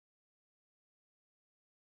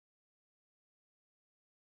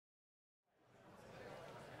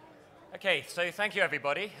Okay, so thank you,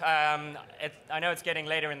 everybody. I know it's getting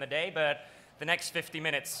later in the day, but the next 50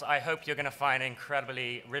 minutes, I hope you're going to find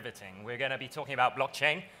incredibly riveting. We're going to be talking about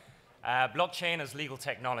blockchain, blockchain as legal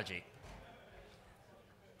technology.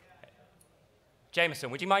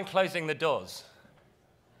 Jameson, would you mind closing the doors?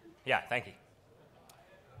 Yeah, thank you.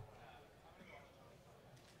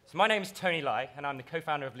 So my name is Tony Lai, and I'm the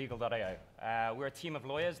co-founder of Legal.io. We're a team of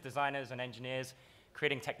lawyers, designers, and engineers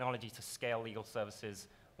creating technology to scale legal services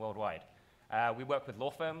worldwide. We work with law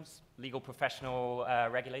firms, legal professional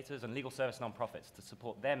regulators, and legal service nonprofits to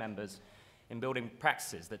support their members in building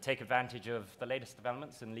practices that take advantage of the latest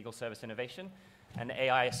developments in legal service innovation and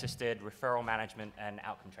AI-assisted referral management and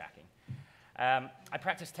outcome tracking. I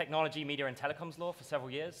practiced technology, media, and telecoms law for several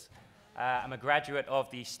years. I'm a graduate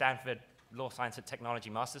of the Stanford Law Science and Technology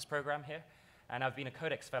Master's Program here, and I've been a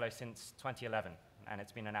Codex Fellow since 2011, and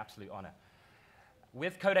it's been an absolute honor.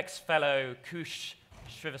 With Codex Fellow Kush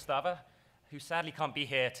Srivastava, who sadly can't be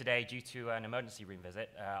here today due to an emergency room visit,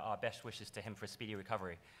 our best wishes to him for a speedy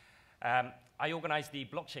recovery. I organize the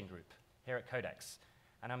blockchain group here at Codex,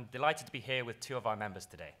 and I'm delighted to be here with two of our members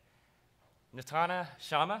today. Nathana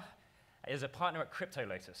Sharma is a partner at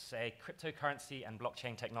CryptoLotus, a cryptocurrency and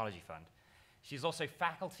blockchain technology fund. She's also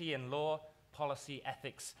faculty in law, policy,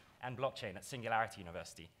 ethics, and blockchain at Singularity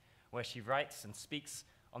University, where she writes and speaks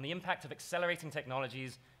on the impact of accelerating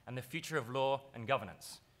technologies and the future of law and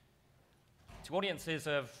governance to audiences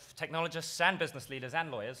of technologists and business leaders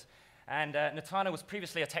and lawyers. And Nathana was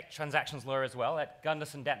previously a tech transactions lawyer as well at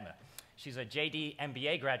Gunderson Detmer. She's a JD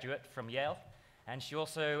MBA graduate from Yale, and she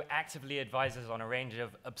also actively advises on a range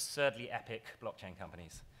of absurdly epic blockchain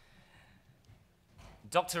companies.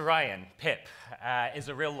 Dr. Ryan, Pip, is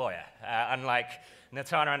a real lawyer. Unlike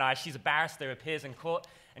Nathana and I, she's a barrister who appears in court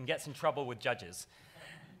and gets in trouble with judges.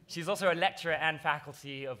 She's also a lecturer and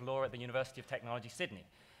faculty of law at the University of Technology, Sydney.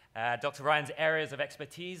 Dr. Ryan's areas of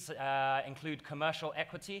expertise include commercial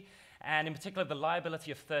equity, and in particular, the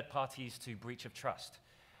liability of third parties to breach of trust.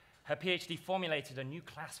 Her PhD formulated a new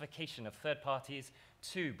classification of third parties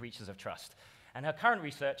to breaches of trust, and her current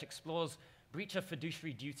research explores breach of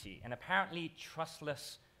fiduciary duty in apparently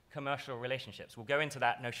trustless commercial relationships. We'll go into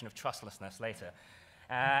that notion of trustlessness later,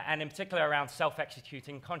 and in particular around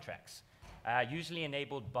self-executing contracts, usually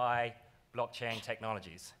enabled by blockchain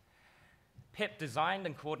technologies. Pip designed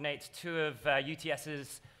and coordinates two of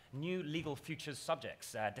UTS's new legal futures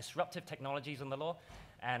subjects, disruptive technologies in the law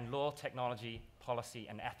and law, technology, policy,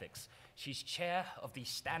 and ethics. She's chair of the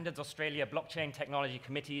Standards Australia Blockchain Technology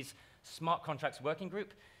Committee's Smart Contracts Working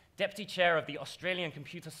Group, deputy chair of the Australian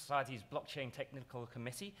Computer Society's Blockchain Technical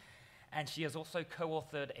Committee, and she has also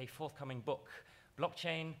co-authored a forthcoming book,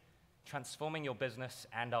 Blockchain, Transforming Your Business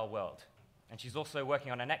and Our World. And she's also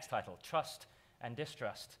working on her next title, Trust and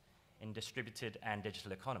Distrust in Distributed and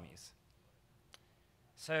Digital Economies.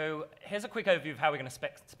 So here's a quick overview of how we're going to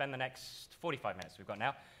spend the next 45 minutes we've got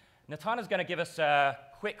now. Nathana's going to give us a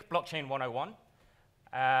quick Blockchain 101.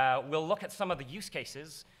 We'll look at some of the use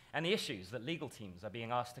cases and the issues that legal teams are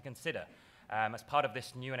being asked to consider as part of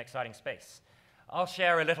this new and exciting space. I'll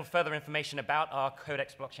share a little further information about our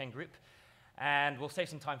Codex blockchain group, and we'll save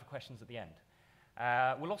some time for questions at the end.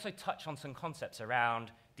 We'll also touch on some concepts around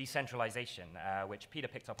decentralization, which Peter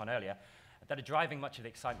picked up on earlier, that are driving much of the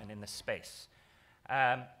excitement in this space.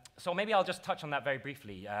 So maybe I'll just touch on that very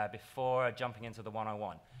briefly before jumping into the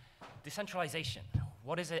 101. Decentralization,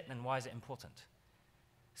 what is it and why is it important?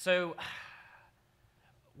 So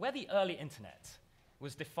where the early internet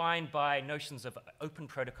was defined by notions of open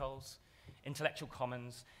protocols, intellectual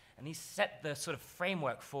commons, and these set the sort of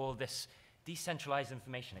framework for this decentralized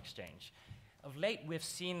information exchange. Of late, we've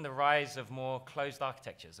seen the rise of more closed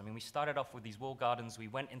architectures. I mean, we started off with these walled gardens, we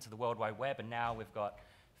went into the World Wide Web, and now we've got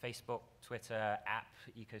Facebook, Twitter, app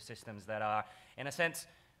ecosystems that are, in a sense,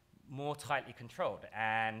 more tightly controlled.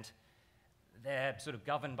 And they're sort of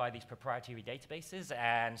governed by these proprietary databases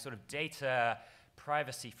and sort of data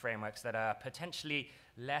privacy frameworks that are potentially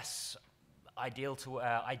less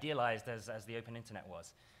idealized as the open internet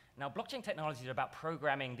was. Now, blockchain technologies are about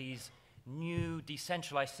programming these new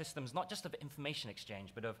decentralized systems, not just of information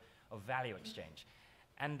exchange, but of value exchange.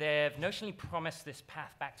 And they've notionally promised this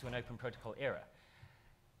path back to an open protocol era.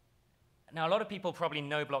 Now, a lot of people probably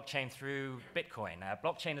know blockchain through Bitcoin.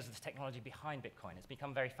 Blockchain is the technology behind Bitcoin. It's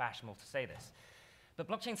become very fashionable to say this. But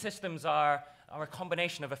blockchain systems are a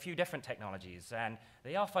combination of a few different technologies, and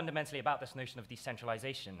they are fundamentally about this notion of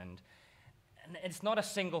decentralization. And it's not a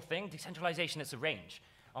single thing. Decentralization is a range.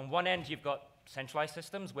 On one end, you've got centralized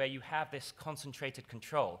systems where you have this concentrated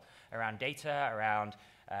control around data, around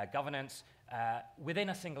governance, within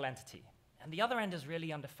a single entity. And the other end is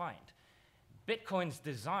really undefined. Bitcoin's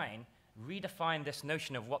design redefine this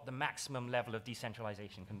notion of what the maximum level of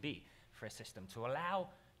decentralization can be for a system, to allow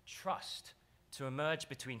trust to emerge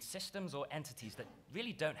between systems or entities that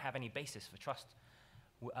really don't have any basis for trust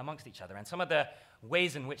amongst each other. And some of the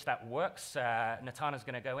ways in which that works, Nathana's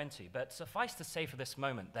going to go into. But suffice to say for this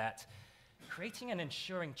moment that creating and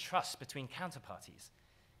ensuring trust between counterparties,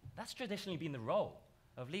 that's traditionally been the role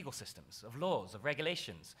of legal systems, of laws, of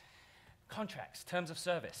regulations, contracts, terms of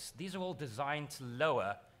service. These are all designed to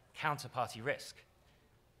lower counterparty risk.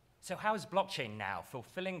 So how is blockchain now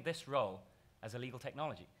fulfilling this role as a legal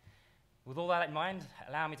technology? With all that in mind,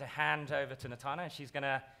 allow me to hand over to Nathana. She's going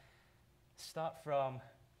to start from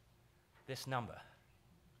this number.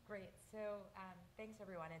 Great. So thanks,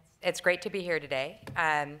 everyone. It's great to be here today.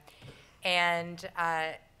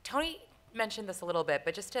 Tony mentioned this a little bit,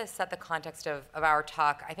 but just to set the context of our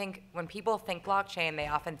talk, I think when people think blockchain, they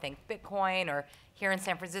often think Bitcoin, or here in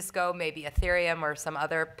San Francisco, maybe Ethereum or some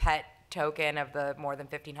other pet token of the more than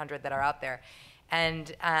 1,500 that are out there.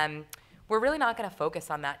 And we're really not going to focus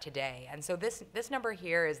on that today. And so this number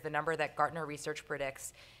here is the number that Gartner Research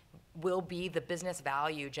predicts will be the business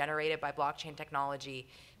value generated by blockchain technology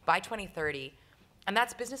by 2030. And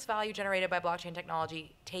that's business value generated by blockchain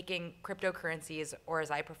technology, taking cryptocurrencies, or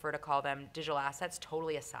as I prefer to call them, digital assets,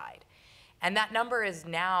 totally aside. And that number is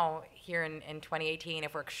now, here in 2018,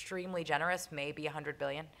 if we're extremely generous, maybe 100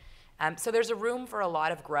 billion. So there's a room for a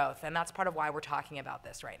lot of growth, and that's part of why we're talking about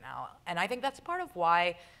this right now. And I think that's part of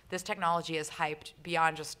why this technology is hyped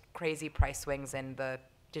beyond just crazy price swings in the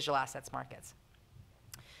digital assets markets.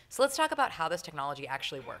 So let's talk about how this technology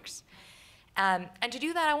actually works. And to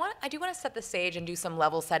do that, I do want to set the stage and do some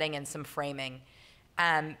level setting and some framing,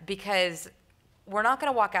 because we're not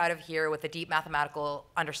going to walk out of here with a deep mathematical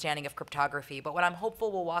understanding of cryptography, but what I'm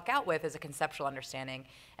hopeful we'll walk out with is a conceptual understanding.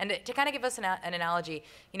 And to kind of give us an analogy,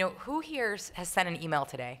 you know, who here has sent an email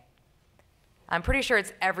today? I'm pretty sure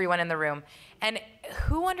it's everyone in the room. And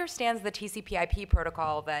who understands the TCP/IP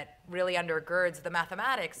protocol that really undergirds the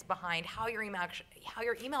mathematics behind how your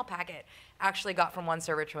email packet actually got from one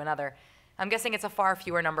server to another? I'm guessing it's a far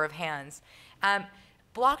fewer number of hands.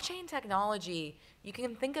 Blockchain technology, you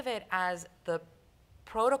can think of it as the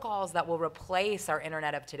protocols that will replace our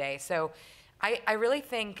internet of today. So I really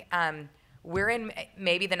think we're in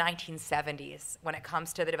maybe the 1970s when it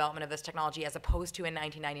comes to the development of this technology, as opposed to in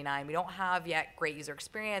 1999. We don't have yet great user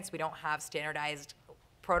experience. We don't have standardized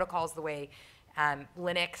protocols the way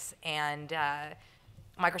Linux and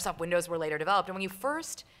Microsoft Windows were later developed. And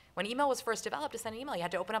when email was first developed, to send an email, you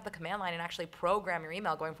had to open up the command line and actually program your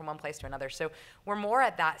email going from one place to another. So we're more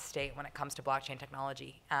at that state when it comes to blockchain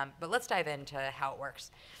technology. But let's dive into how it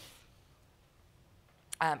works.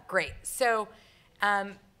 Great. So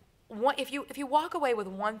if you walk away with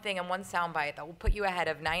one thing and one soundbite that will put you ahead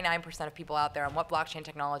of 99% of people out there on what blockchain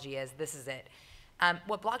technology is, this is it.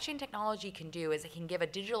 What blockchain technology can do is it can give a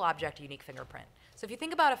digital object a unique fingerprint. So if you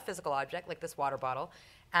think about a physical object like this water bottle,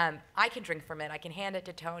 I can drink from it, I can hand it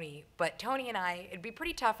to Tony, but Tony and I, it'd be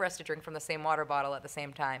pretty tough for us to drink from the same water bottle at the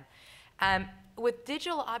same time. With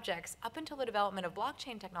digital objects, up until the development of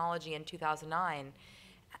blockchain technology in 2009,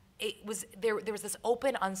 there was this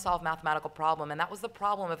open, unsolved mathematical problem, and that was the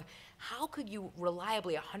problem of how could you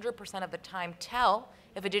reliably 100% of the time tell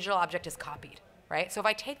if a digital object is copied, right? So if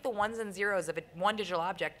I take the ones and zeros of one digital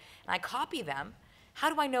object and I copy them, how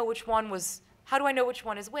do I know which one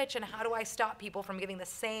is which, and how do I stop people from giving the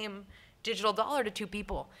same digital dollar to two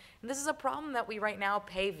people? And this is a problem that we right now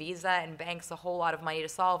pay Visa and banks a whole lot of money to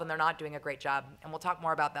solve, and they're not doing a great job. And we'll talk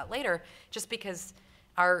more about that later, just because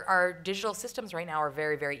our digital systems right now are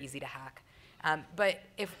very, very easy to hack. But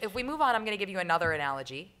if we move on, I'm going to give you another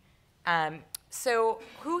analogy. So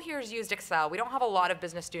who here has used Excel? We don't have a lot of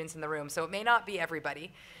business students in the room, so it may not be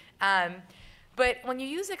everybody. But when you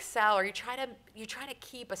use Excel, or you try to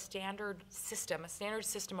keep a standard system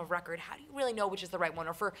of record, how do you really know which is the right one?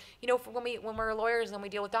 Or when we're lawyers and we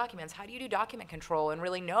deal with documents, how do you do document control and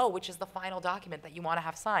really know which is the final document that you want to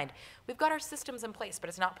have signed? We've got our systems in place, but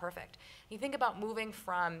it's not perfect. You think about moving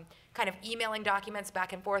from kind of emailing documents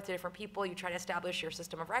back and forth to different people. You try to establish your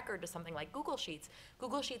system of record to something like Google Sheets.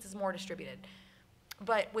 Google Sheets is more distributed.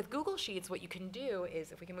 But with Google Sheets, what you can do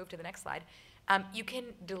is, if we can move to the next slide, you can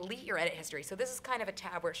delete your edit history. So this is kind of a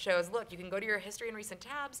tab where it shows, look, you can go to your history and recent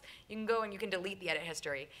tabs, you can go and you can delete the edit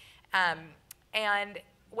history. And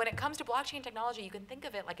when it comes to blockchain technology, you can think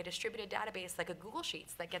of it like a distributed database, like a Google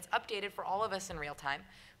Sheets that gets updated for all of us in real time,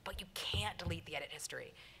 but you can't delete the edit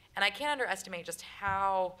history. And I can't underestimate just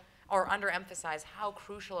or underemphasize how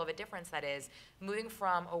crucial of a difference that is, moving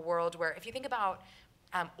from a world where, if you think about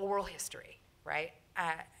oral history, right?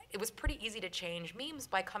 It was pretty easy to change memes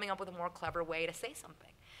by coming up with a more clever way to say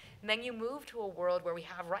something. And then you move to a world where we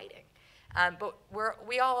have writing. But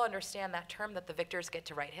we all understand that term that the victors get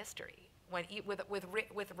to write history.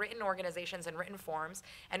 With written organizations and written forms,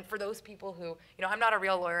 and for those people who, I'm not a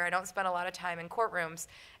real lawyer, I don't spend a lot of time in courtrooms.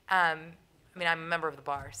 I mean, I'm a member of the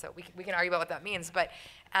bar, so we can argue about what that means. But,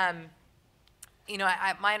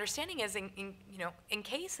 my understanding is in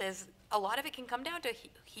cases, a lot of it can come down to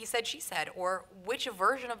he said, she said, or which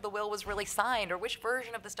version of the will was really signed, or which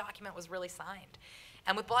version of this document was really signed.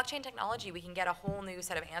 And with blockchain technology, we can get a whole new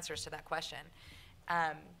set of answers to that question.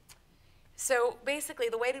 So basically,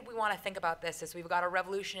 the way that we want to think about this is we've got a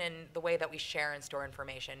revolution in the way that we share and store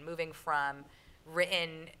information, moving from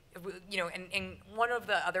written, and one of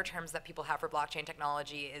the other terms that people have for blockchain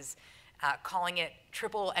technology is calling it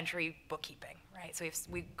triple entry bookkeeping, right? So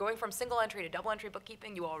we going from single entry to double entry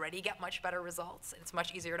bookkeeping, you already get much better results. It's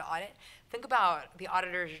much easier to audit. Think about the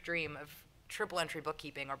auditor's dream of triple entry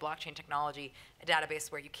bookkeeping or blockchain technology, a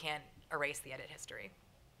database where you can't erase the edit history.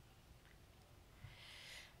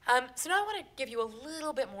 So now I want to give you a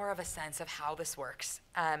little bit more of a sense of how this works.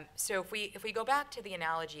 So if we go back to the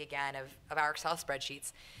analogy again of our Excel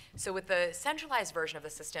spreadsheets, so with the centralized version of the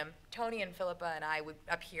system, Tony and Philippa and I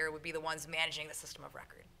up here would be the ones managing the system of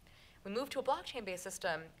record. We move to a blockchain-based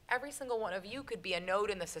system, every single one of you could be a node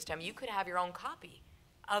in the system. You could have your own copy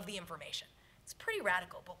of the information. It's pretty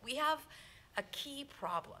radical, but we have a key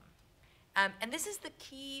problem. And this is the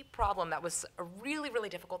key problem that was really, really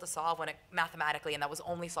difficult to solve mathematically, and that was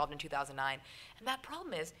only solved in 2009. And that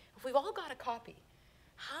problem is, if we've all got a copy,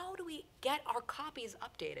 how do we get our copies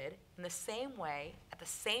updated in the same way, at the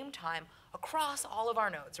same time, across all of our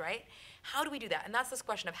nodes, right? How do we do that? And that's this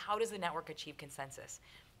question of how does the network achieve consensus?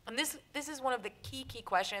 And this is one of the key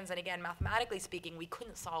questions, and again, mathematically speaking, we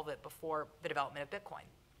couldn't solve it before the development of Bitcoin.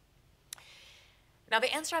 Now,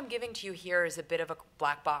 the answer I'm giving to you here is a bit of a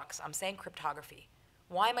black box. I'm saying cryptography.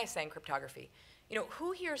 Why am I saying cryptography?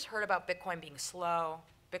 Who here has heard about Bitcoin being slow,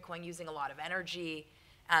 Bitcoin using a lot of energy,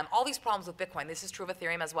 all these problems with Bitcoin? This is true of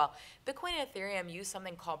Ethereum as well. Bitcoin and Ethereum use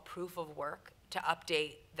something called proof of work to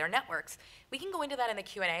update their networks. We can go into that in the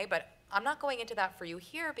Q&A, but I'm not going into that for you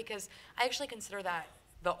here because I actually consider that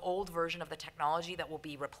the old version of the technology that will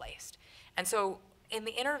be replaced. And so in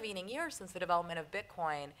the intervening years since the development of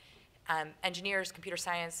Bitcoin, engineers, computer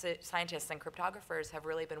scientists, and cryptographers have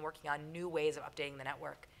really been working on new ways of updating the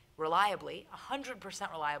network reliably,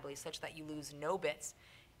 100% reliably, such that you lose no bits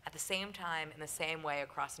at the same time in the same way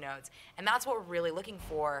across nodes. And that's what we're really looking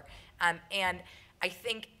for. And I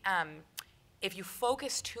think if you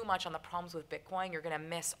focus too much on the problems with Bitcoin, you're going to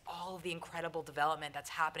miss all of the incredible development that's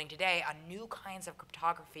happening today on new kinds of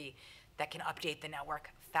cryptography that can update the network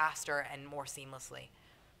faster and more seamlessly.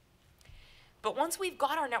 But once we've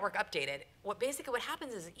got our network updated, what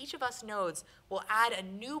happens is each of us nodes will add a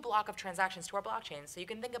new block of transactions to our blockchain. So you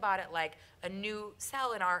can think about it like a new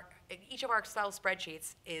cell in each of our Excel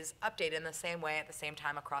spreadsheets is updated in the same way at the same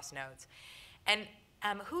time across nodes. And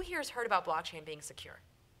who here has heard about blockchain being secure?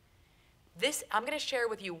 I'm going to share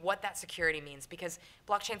with you what that security means because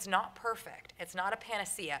blockchain's not perfect. It's not a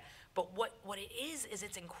panacea. But what it is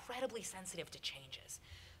it's incredibly sensitive to changes.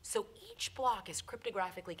 So each block is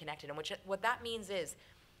cryptographically connected, and what that means is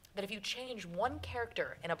that if you change one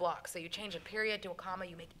character in a block, so you change a period to a comma,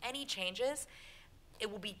 you make any changes, it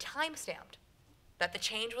will be time-stamped that the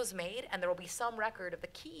change was made, and there will be some record of the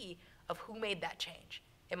key of who made that change.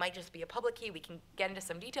 It might just be a public key. We can get into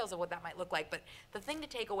some details of what that might look like, but the thing to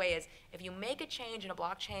take away is if you make a change in a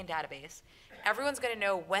blockchain database, everyone's going to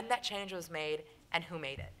know when that change was made and who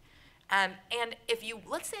made it. And if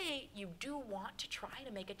let's say you do want to try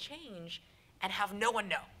to make a change and have no one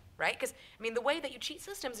know, right? Because, the way that you cheat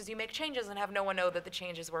systems is you make changes and have no one know that the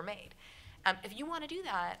changes were made. If you want to do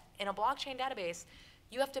that in a blockchain database,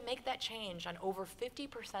 you have to make that change on over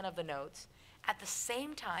 50% of the nodes at the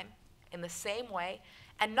same time, in the same way,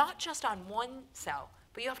 and not just on one cell,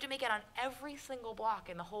 but you have to make it on every single block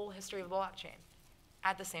in the whole history of the blockchain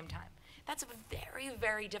at the same time. That's very,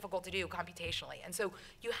 very difficult to do computationally. And so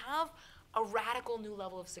you have a radical new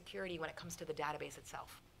level of security when it comes to the database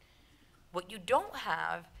itself. What you don't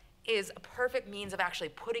have is a perfect means of actually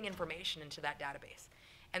putting information into that database.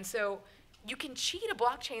 And so you can cheat a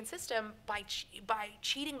blockchain system by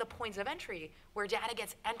cheating the points of entry where data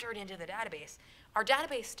gets entered into the database. Our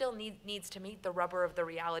database still needs to meet the rubber of the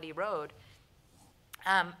reality road.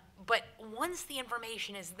 But once the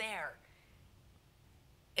information is there,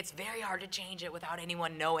 it's very hard to change it without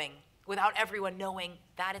everyone knowing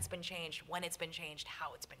that it's been changed, when it's been changed,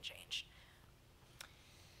 how it's been changed.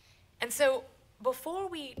 And so before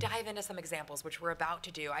we dive into some examples, which we're about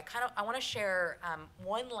to do, I want to share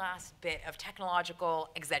one last bit of technological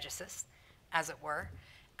exegesis, as it were,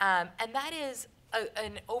 And that is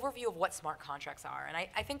an overview of what smart contracts are. And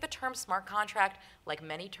I think the term smart contract, like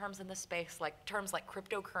many terms in this space, like terms like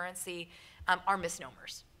cryptocurrency, are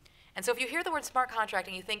misnomers. And so if you hear the word smart contract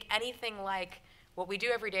and you think anything like what we do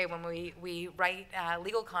every day when we write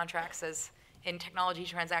legal contracts as in technology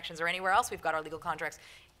transactions or anywhere else we've got our legal contracts,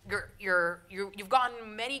 you've gone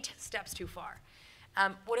many steps too far.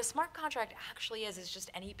 What a smart contract actually is just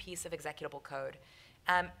any piece of executable code.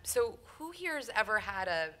 So who here has ever had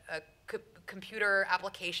a computer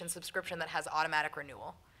application subscription that has automatic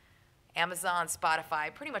renewal? Amazon,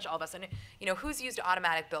 Spotify, pretty much all of us. And who's used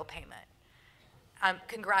automatic bill payment?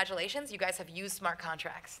 Congratulations, you guys have used smart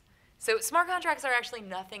contracts. So smart contracts are actually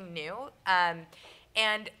nothing new.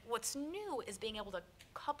 And what's new is being able to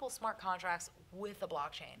couple smart contracts with a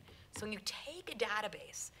blockchain. So when you take a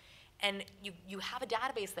database and you have a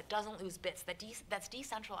database that doesn't lose bits, that's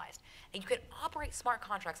decentralized, and you can operate smart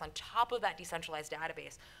contracts on top of that decentralized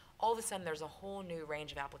database, all of a sudden there's a whole new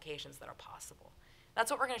range of applications that are possible.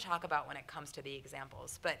 That's what we're going to talk about when it comes to the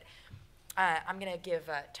examples. But I'm going to give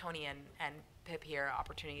Tony and Pip here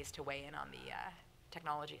opportunities to weigh in on the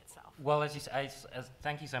technology itself. Well,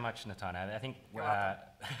 thank you so much, Nathana. I think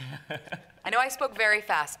I know I spoke very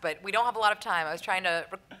fast, but we don't have a lot of time. I was trying to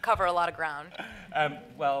cover a lot of ground.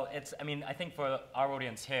 Well, I think for our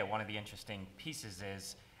audience here, one of the interesting pieces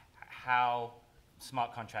is how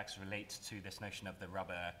smart contracts relate to this notion of the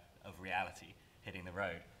rubber of reality hitting the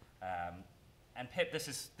road. And Pip, this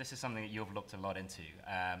is something that you've looked a lot into,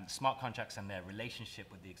 smart contracts and their relationship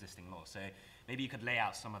with the existing law. So maybe you could lay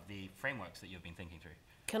out some of the frameworks that you've been thinking through.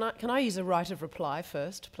 Can I use a right of reply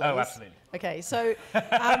first, please? Oh, absolutely. Okay, so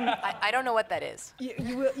I don't know what that is.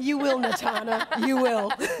 You will, Nathana. You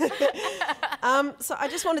will. So I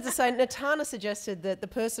just wanted to say, Nathana suggested that the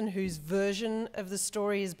person whose version of the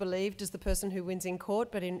story is believed is the person who wins in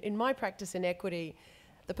court. But in my practice in equity,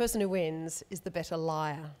 the person who wins is the better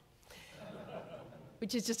liar,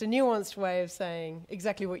 which is just a nuanced way of saying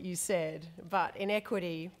exactly what you said. But in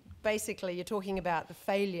equity, basically, you're talking about the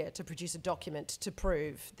failure to produce a document to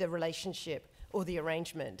prove the relationship or the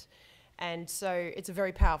arrangement. And so it's a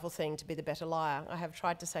very powerful thing to be the better liar. I have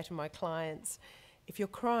tried to say to my clients, if you're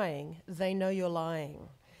crying, they know you're lying.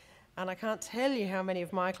 And I can't tell you how many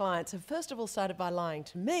of my clients have first of all started by lying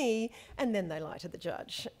to me, and then they lie to the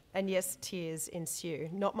judge. And yes, tears ensue.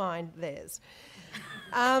 Not mine, theirs.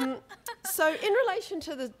 So in relation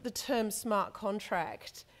to the term smart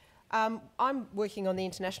contract, I'm working on the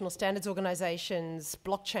International Standards Organization's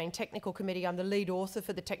Blockchain Technical Committee. I'm the lead author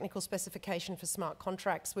for the technical specification for smart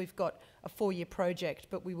contracts. We've got a 4-year project,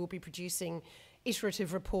 but we will be producing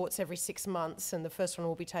iterative reports every 6 months, and the first one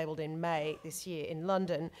will be tabled in May this year in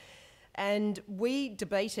London. And we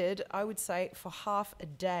debated, I would say, for half a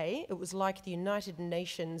day. It was like the United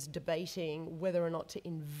Nations debating whether or not to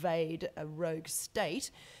invade a rogue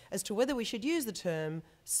state as to whether we should use the term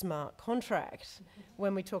smart contract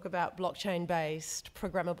when we talk about blockchain-based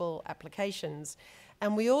programmable applications.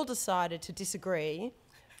 And we all decided to disagree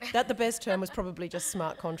that the best term was probably just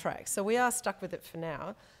smart contracts. So we are stuck with it for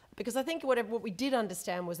now. Because I think what we did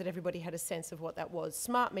understand was that everybody had a sense of what that was.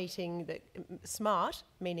 Smart meaning that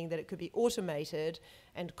it could be automated,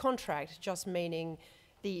 and contract just meaning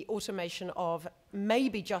the automation of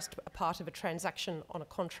maybe just a part of a transaction on a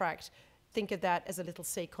contract. Think of that as a little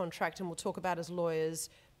C contract, and we'll talk about as lawyers,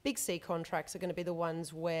 big C contracts are going to be the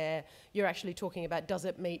ones where you're actually talking about, does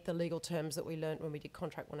it meet the legal terms that we learnt when we did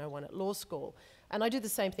Contract 101 at law school? And I do the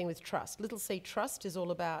same thing with trust. Little C trust is all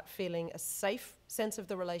about feeling a safe sense of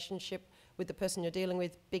the relationship with the person you're dealing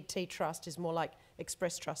with. Big T trust is more like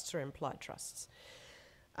express trusts or implied trusts.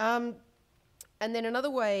 And then another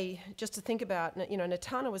way just to think about,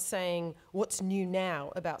 Nathana was saying, what's new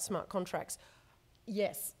now about smart contracts?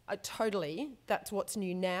 Yes, totally. That's what's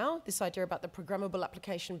new now, this idea about the programmable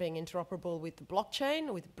application being interoperable with the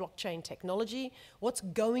blockchain, with blockchain technology. What's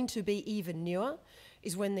going to be even newer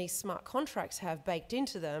is when these smart contracts have baked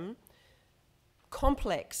into them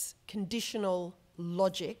complex conditional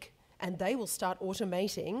logic, and they will start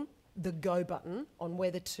automating the go button on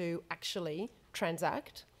whether to actually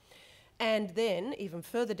transact. And then, even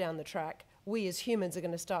further down the track, we as humans are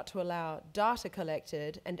going to start to allow data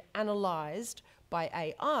collected and analysed by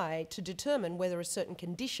AI to determine whether a certain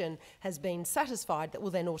condition has been satisfied that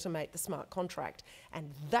will then automate the smart contract.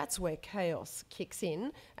 And that's where chaos kicks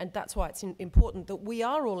in, and that's why it's important that we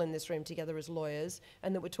are all in this room together as lawyers,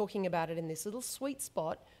 and that we're talking about it in this little sweet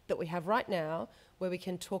spot that we have right now, where we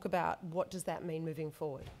can talk about what does that mean moving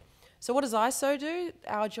forward. So what does ISO do?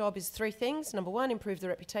 Our job is three things. Number one, improve the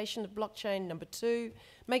reputation of blockchain. Number two,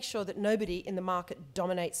 make sure that nobody in the market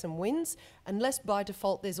dominates and wins, unless by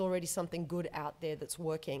default there's already something good out there that's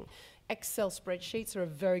working. Excel spreadsheets are a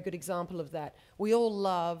very good example of that. We all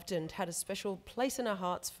loved and had a special place in our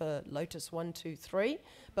hearts for Lotus 1, 2, 3,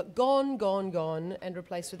 but gone, and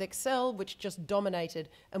replaced with Excel, which just dominated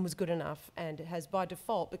and was good enough, and it has by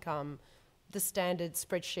default become the standard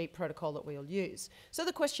spreadsheet protocol that we all use. So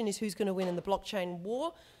the question is, who's going to win in the blockchain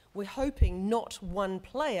war? We're hoping not one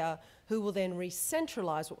player who will then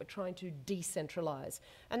re-centralize what we're trying to decentralize.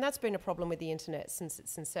 And that's been a problem with the internet since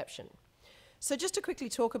its inception. So just to quickly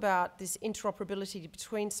talk about this interoperability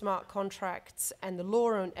between smart contracts and the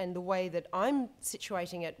law and the way that I'm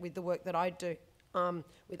situating it with the work that I do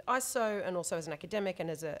with ISO and also as an academic and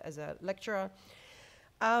as a lecturer.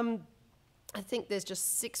 I think there's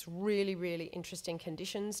just 6 really, really interesting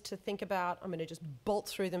conditions to think about. I'm going to just bolt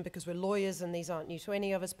through them because we're lawyers and these aren't new to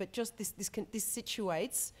any of us, but just this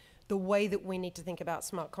situates the way that we need to think about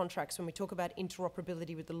smart contracts when we talk about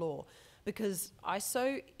interoperability with the law. Because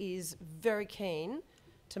ISO is very keen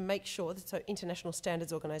to make sure, so International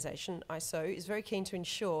Standards Organization, ISO, is very keen to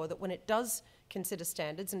ensure that when it does consider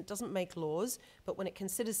standards, and it doesn't make laws, but when it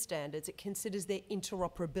considers standards, it considers their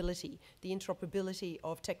interoperability, the interoperability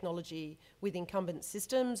of technology with incumbent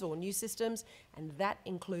systems or new systems, and that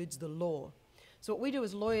includes the law. So what we do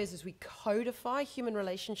as lawyers is we codify human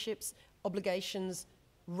relationships, obligations,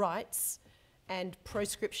 rights, and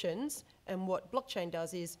proscriptions, and what blockchain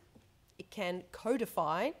does is it can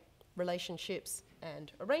codify relationships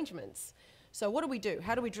and arrangements. So what do we do?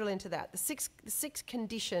 How do we drill into that? The six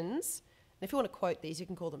conditions. And if you want to quote these, you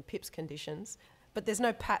can call them PIPS conditions, but there's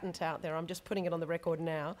no patent out there. I'm just putting it on the record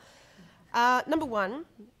now. Number one,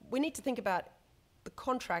 we need to think about the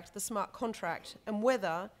contract, the smart contract, and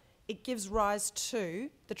whether it gives rise to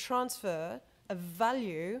the transfer of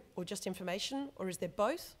value or just information, or is there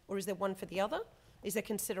both, or is there one for the other? Is there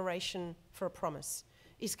consideration for a promise?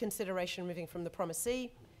 Is consideration moving from the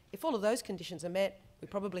promisee? If all of those conditions are met, we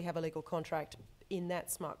probably have a legal contract in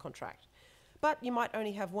that smart contract. But you might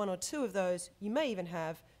only have one or two of those. You may even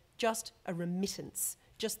have just a remittance,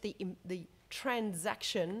 just the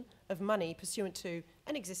transaction of money pursuant to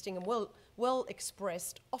an existing and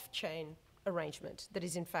well-expressed off-chain arrangement that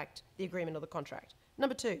is in fact the agreement or the contract.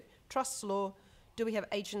 Number two, trusts law. Do we have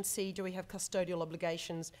agency? Do we have custodial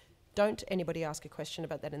obligations? Don't anybody ask a question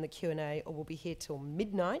about that in the Q&A, or we'll be here till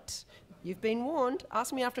midnight. You've been warned.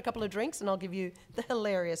 Ask me after a couple of drinks and I'll give you the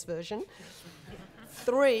hilarious version.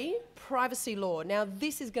 3, privacy law. Now,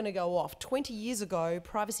 this is going to go off. 20 years ago,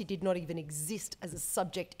 privacy did not even exist as a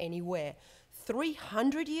subject anywhere.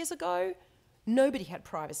 300 years ago, nobody had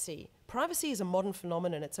privacy. Privacy is a modern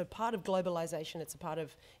phenomenon. It's a part of globalization. It's a part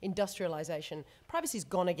of industrialization. Privacy's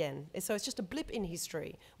gone again. So it's just a blip in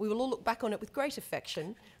history. We will all look back on it with great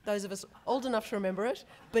affection, those of us old enough to remember it,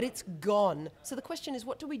 but it's gone. So the question is,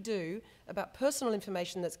 what do we do about personal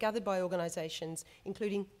information that's gathered by organizations,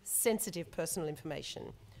 including sensitive personal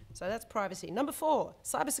information? So that's privacy. Number 4,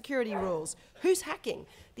 cybersecurity rules. Who's hacking?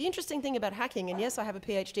 The interesting thing about hacking, and yes, I have a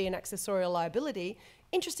PhD in accessorial liability,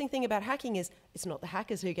 interesting thing about hacking is it's not the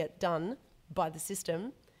hackers who get done by the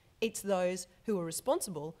system, it's those who are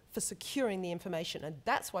responsible for securing the information, and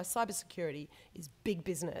that's why cybersecurity is big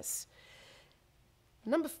business.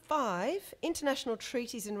 Number 5, international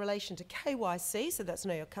treaties in relation to KYC, so that's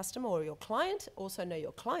know your customer or your client, also know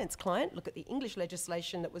your client's client. Look at the English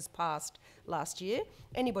legislation that was passed last year.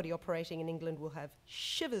 Anybody operating in England will have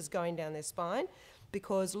shivers going down their spine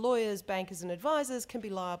because lawyers, bankers and advisors can be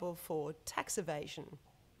liable for tax evasion.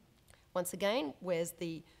 Once again, where's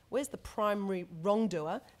the primary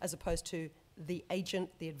wrongdoer as opposed to the agent,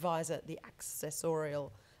 the advisor, the accessorial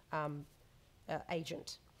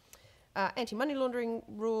agent? Anti-money laundering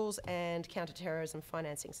rules and counter-terrorism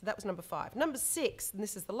financing. So that was number 5. Number 6, and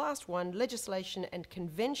this is the last one, legislation and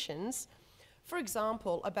conventions. For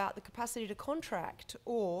example, about the capacity to contract,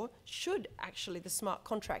 or should actually the smart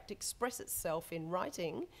contract express itself in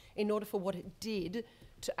writing in order for what it did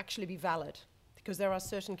to actually be valid? Because there are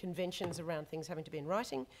certain conventions around things having to be in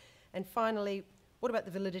writing. And finally, what about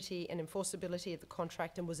the validity and enforceability of the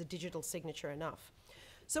contract, and was a digital signature enough?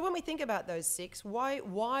 So when we think about those 6,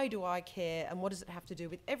 why do I care, and what does it have to do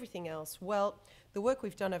with everything else? Well, the work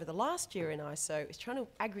we've done over the last year in ISO is trying to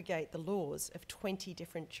aggregate the laws of 20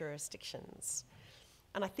 different jurisdictions.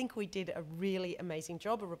 And I think we did a really amazing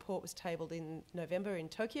job. A report was tabled in November in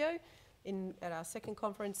Tokyo at our second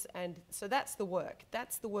conference, and so that's the work.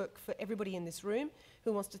 That's the work for everybody in this room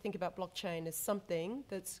who wants to think about blockchain as something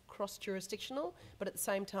that's cross-jurisdictional, but at the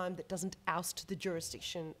same time that doesn't oust the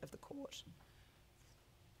jurisdiction of the court.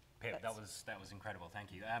 Pip, that was incredible.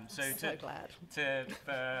 Thank you. So glad.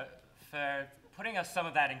 For putting us some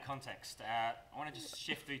of that in context, I want to just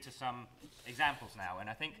shift through to some examples now. And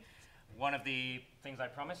I think one of the things I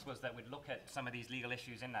promised was that we'd look at some of these legal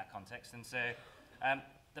issues in that context. And so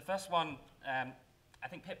the first one, I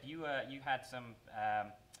think, Pip, you had some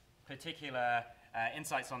particular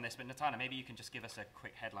insights on this, but Nathana, maybe you can just give us a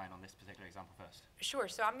quick headline on this particular example first. Sure.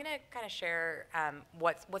 So I'm going to kind of share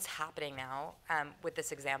what's happening now with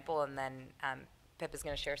this example, and then Pip is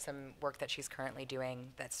going to share some work that she's currently doing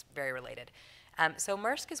that's very related. So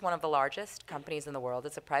Maersk is one of the largest companies in the world.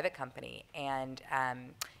 It's a private company, and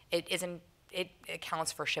it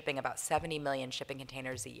accounts for shipping about 70 million shipping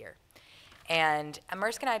containers a year. And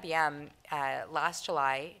Maersk and IBM last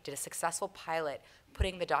July did a successful pilot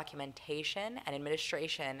putting the documentation and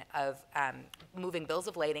administration of moving bills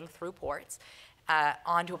of lading through ports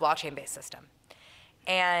onto a blockchain-based system.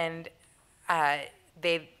 And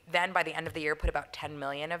they then, by the end of the year, put about 10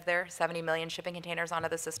 million of their 70 million shipping containers onto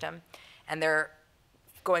the system. And they're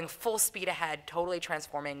going full speed ahead, totally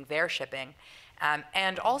transforming their shipping.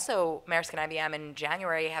 And also, Maersk and IBM in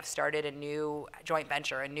January have started a new joint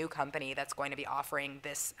venture, a new company that's going to be offering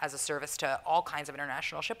this as a service to all kinds of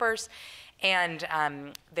international shippers. And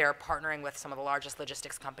they're partnering with some of the largest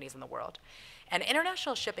logistics companies in the world. And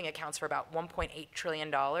international shipping accounts for about $1.8 trillion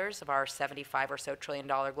of our $75 or so trillion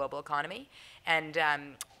global economy. And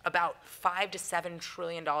about $5 to $7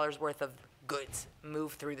 trillion worth of goods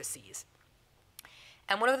move through the seas.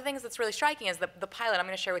 And one of the things that's really striking is the pilot. I'm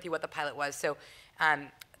going to share with you what the pilot was. So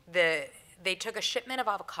they took a shipment of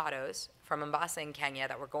avocados from Mombasa in Kenya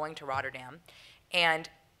that were going to Rotterdam. And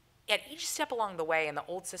at each step along the way in the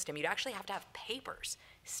old system, you'd actually have to have papers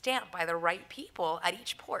stamped by the right people at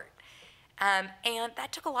each port. And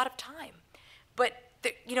that took a lot of time. But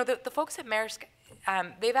the folks at Maersk,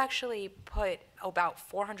 they've actually put about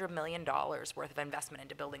 $400 million worth of investment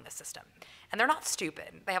into building the system. And they're not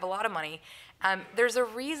stupid. They have a lot of money. There's a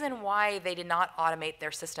reason why they did not automate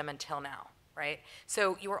their system until now, right?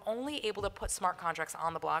 So you were only able to put smart contracts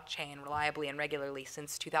on the blockchain reliably and regularly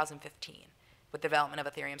since 2015 with the development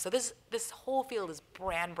of Ethereum. So this whole field is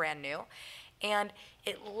brand new. And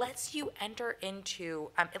it lets you enter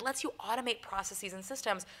into, it lets you automate processes and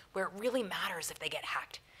systems where it really matters if they get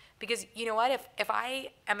hacked. Because you know what, if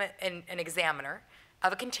I am an examiner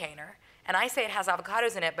of a container and I say it has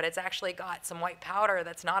avocados in it, but it's actually got some white powder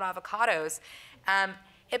that's not avocados,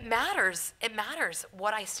 it matters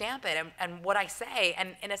what I stamp it and what I say.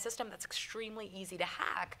 And in a system that's extremely easy to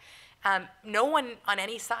hack, no one on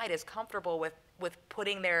any side is comfortable with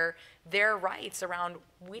putting their rights around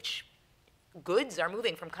which goods are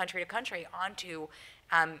moving from country to country onto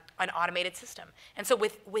an automated system. And so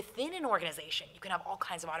within an organization, you can have all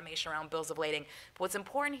kinds of automation around bills of lading. But what's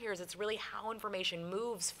important here is it's really how information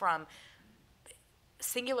moves from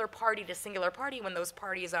singular party to singular party when those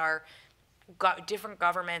parties are different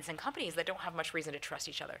governments and companies that don't have much reason to trust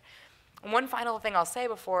each other. And one final thing I'll say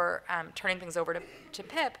before turning things over to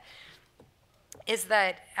Pip is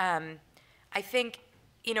that I think,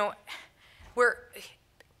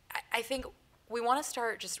 I think we want to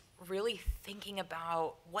start just really thinking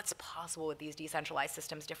about what's possible with these decentralized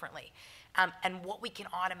systems differently, and what we can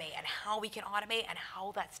automate and how we can automate and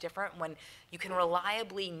how that's different when you can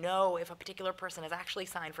reliably know if a particular person has actually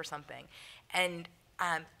signed for something, and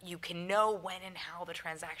you can know when and how the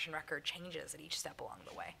transaction record changes at each step along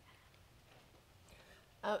the way.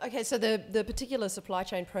 Okay, so the particular supply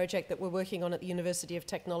chain project that we're working on at the University of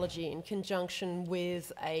Technology in conjunction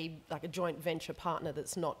with a joint venture partner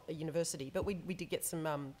that's not a university, but we did get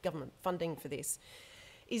some government funding for this,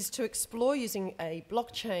 is to explore using a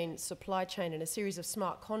blockchain supply chain and a series of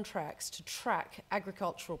smart contracts to track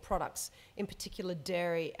agricultural products, in particular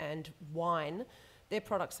dairy and wine. They're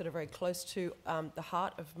products that are very close to the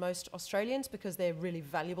heart of most Australians because they're really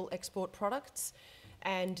valuable export products.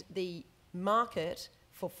 And the market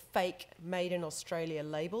for fake made in Australia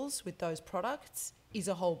labels with those products is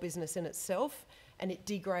a whole business in itself, and it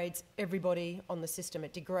degrades everybody on the system.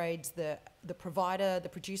 It degrades the provider, the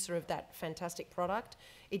producer of that fantastic product.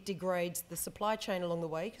 It degrades the supply chain along the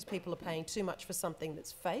way because people are paying too much for something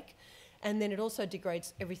that's fake. And then it also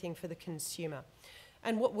degrades everything for the consumer.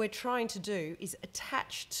 And what we're trying to do is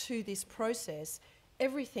attach to this process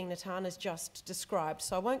everything Nathana's just described.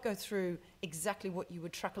 So I won't go through exactly what you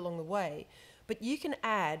would track along the way, but you can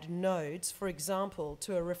add nodes, for example,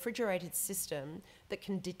 to a refrigerated system that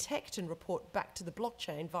can detect and report back to the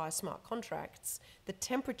blockchain via smart contracts the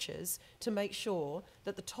temperatures to make sure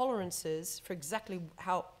that the tolerances for exactly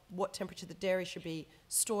what temperature the dairy should be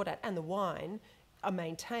stored at and the wine are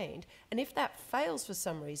maintained. And if that fails for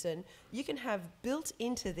some reason, you can have built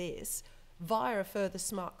into this, via a further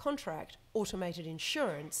smart contract, automated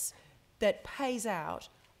insurance that pays out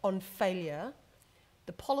on failure.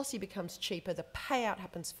 The policy becomes cheaper, the payout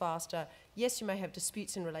happens faster. Yes, you may have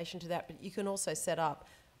disputes in relation to that, but you can also set up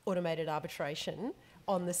automated arbitration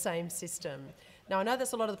on the same system. Now, I know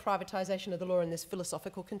there's a lot of the privatisation of the law and there's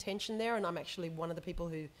philosophical contention there, and I'm actually one of the people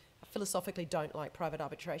who philosophically don't like private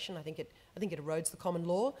arbitration. I think it erodes the common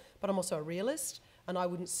law, but I'm also a realist, and I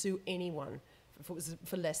wouldn't sue anyone if it was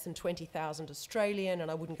for less than 20,000 Australian, and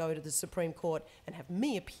I wouldn't go to the Supreme Court and have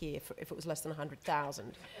me appear if it was less than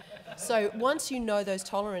 100,000. So once you know those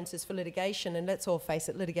tolerances for litigation, and let's all face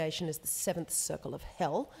it, litigation is the seventh circle of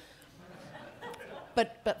hell,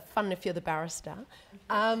 but fun if you're the barrister.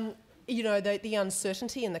 You know, the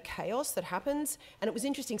uncertainty and the chaos that happens. And it was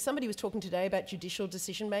interesting, somebody was talking today about judicial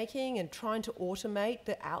decision-making and trying to automate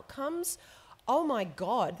the outcomes. Oh my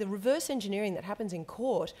God, the reverse engineering that happens in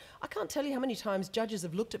court. I can't tell you how many times judges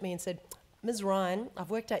have looked at me and said, Ms. Ryan, I've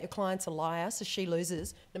worked out your client's a liar, so she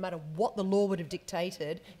loses, no matter what the law would have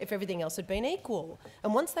dictated if everything else had been equal.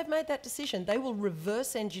 And once they've made that decision, they will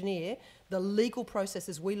reverse engineer the legal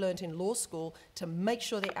processes we learnt in law school to make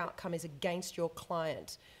sure the outcome is against your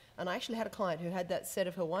client. And I actually had a client who had that said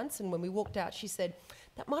of her once, and when we walked out, she said,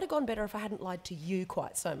 that might have gone better if I hadn't lied to you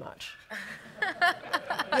quite so much.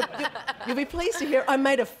 You'll be pleased to hear I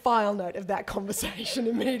made a file note of that conversation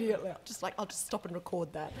immediately. I'll just stop and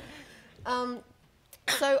record that.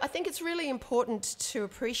 So I think it's really important to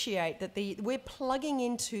appreciate that we're plugging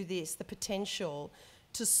into this the potential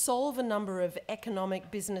to solve a number of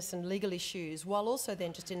economic, business and legal issues, while also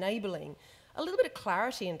then just enabling a little bit of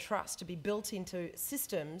clarity and trust to be built into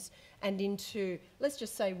systems and into, let's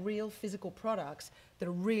just say, real physical products that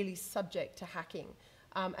are really subject to hacking.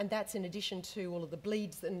 And that's in addition to all of the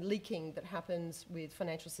bleeds and leaking that happens with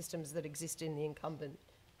financial systems that exist in the incumbent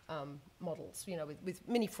models, you know, with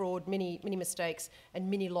mini fraud, many mistakes, and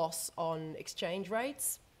mini loss on exchange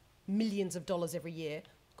rates, millions of dollars every year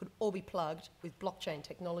could all be plugged with blockchain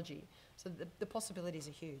technology. So the possibilities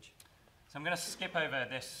are huge. So I'm going to skip over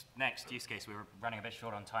this next use case. We were running a bit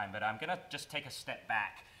short on time, but I'm going to just take a step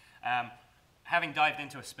back. Having dived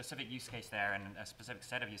into a specific use case there and a specific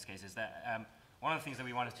set of use cases, that one of the things that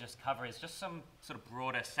we wanted to just cover is just some sort of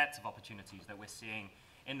broader sets of opportunities that we're seeing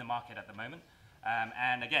in the market at the moment.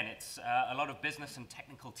 And again, it's a lot of business and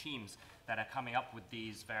technical teams that are coming up with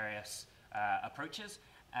these various approaches.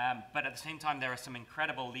 But at the same time, there are some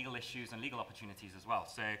incredible legal issues and legal opportunities as well.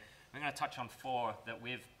 So we're going to touch on 4 that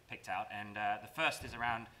we've picked out. And the first is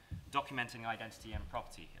around documenting identity and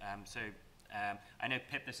property. I know,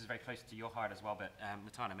 Pip, this is very close to your heart as well, but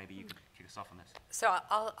Nathana, maybe you could kick us off on this. So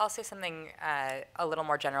I'll say something a little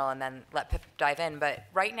more general and then let Pip dive in. But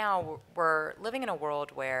right now, we're living in a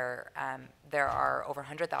world where there are over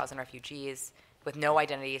 100,000 refugees with no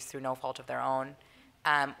identities through no fault of their own.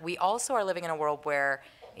 We also are living in a world where,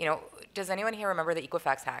 you know, does anyone here remember the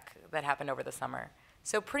Equifax hack that happened over the summer?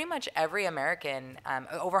 So pretty much every American,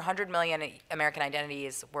 over 100 million American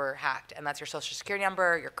identities were hacked, and that's your social security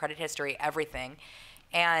number, your credit history, everything.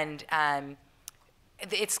 And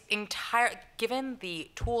it's given the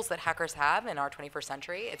tools that hackers have in our 21st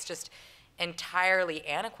century, it's just entirely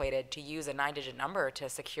antiquated to use a 9-digit number to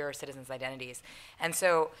secure citizens' identities. And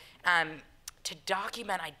so to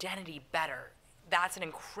document identity better, that's an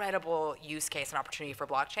incredible use case and opportunity for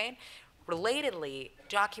blockchain. Relatedly,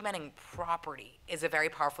 documenting property is a very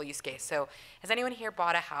powerful use case. So has anyone here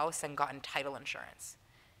bought a house and gotten title insurance?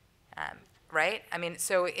 Right? I mean,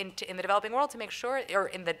 so in the developing world, to make sure,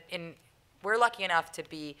 or we're lucky enough to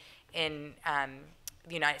be in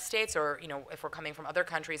the United States, or, you know, if we're coming from other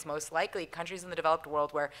countries, most likely countries in the developed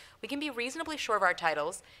world where we can be reasonably sure of our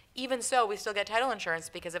titles. Even so, we still get title insurance,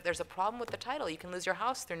 because if there's a problem with the title, you can lose your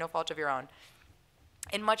house through no fault of your own.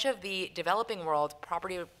 In much of the developing world,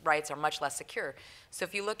 property rights are much less secure. So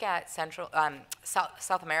if you look at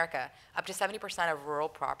South America, up to 70% of rural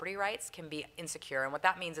property rights can be insecure. And what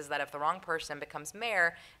that means is that if the wrong person becomes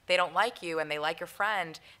mayor, they don't like you and they like your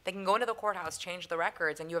friend, they can go into the courthouse, change the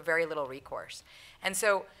records, and you have very little recourse. And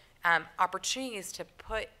so opportunities to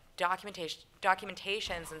put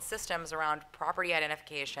documentations and systems around property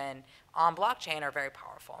identification on blockchain are very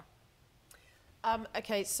powerful.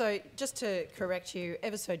 Okay, so just to correct you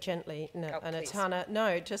ever so gently, Nathana,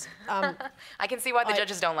 I can see why the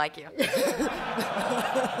judges don't like you.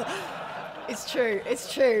 It's true.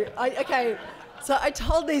 Okay, so I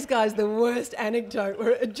told these guys the worst anecdote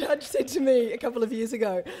where a judge said to me a couple of years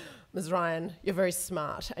ago, Ms. Ryan, you're very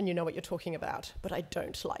smart and you know what you're talking about, but I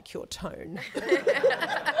don't like your tone.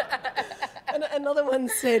 And another one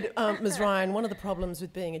said, Ms. Ryan, one of the problems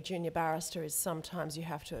with being a junior barrister is sometimes you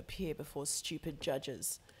have to appear before stupid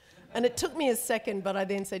judges. And it took me a second, but I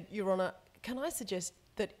then said, Your Honour, can I suggest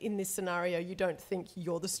that in this scenario you don't think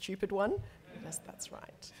you're the stupid one? Yes, that's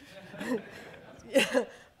right. Yeah.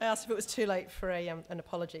 I asked if it was too late for an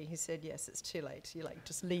apology. He said, yes, it's too late. You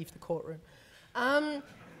just leave the courtroom.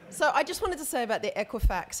 So I just wanted to say about the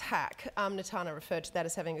Equifax hack. Nathana referred to that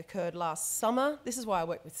as having occurred last summer. This is why I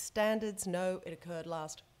work with standards. No, it occurred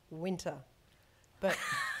last winter. But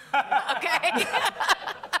Okay.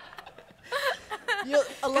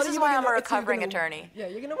 This is why I'm a recovering attorney. Yeah,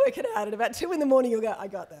 you're going to work it out. At about 2 in the morning, you'll go, I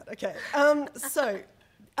got that. Okay.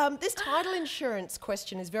 This title insurance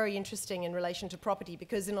question is very interesting in relation to property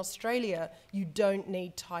because in Australia, you don't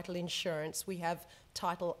need title insurance. We have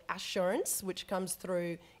title assurance, which comes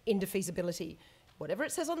through indefeasibility. Whatever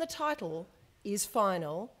it says on the title is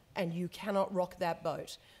final, and you cannot rock that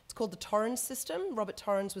boat. It's called the Torrens system. Robert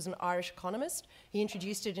Torrens was an Irish economist. He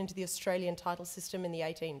introduced it into the Australian title system in the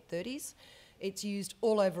 1830s. It's used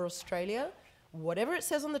all over Australia. Whatever it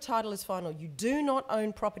says on the title is final. You do not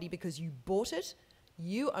own property because you bought it.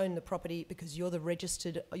 You own the property because you're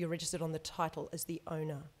registered on the title as the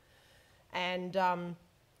owner. And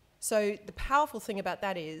so the powerful thing about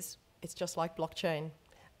that is it's just like blockchain.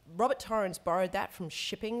 Robert Torrens borrowed that from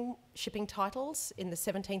shipping titles in the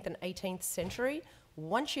 17th and 18th century.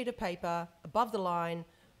 One sheet of paper above the line,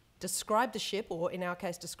 describe the ship, or in our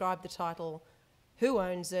case, describe the title, who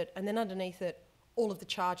owns it, and then underneath it, all of the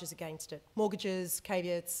charges against it. Mortgages,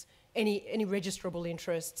 caveats, any registrable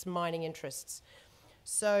interests, mining interests.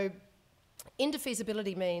 So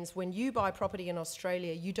indefeasibility means when you buy property in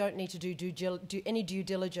Australia, you don't need to do any due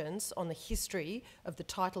diligence on the history of the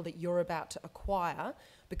title that you're about to acquire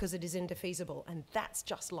because it is indefeasible. And that's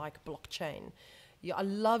just like blockchain. I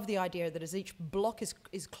love the idea that as each block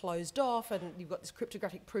is closed off and you've got this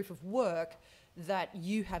cryptographic proof of work, that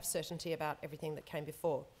you have certainty about everything that came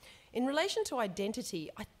before. In relation to identity,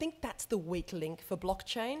 I think that's the weak link for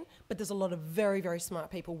blockchain, but there's a lot of very, very smart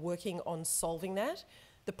people working on solving that.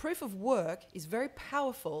 The proof of work is very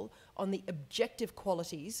powerful on the objective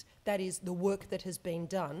qualities, that is, the work that has been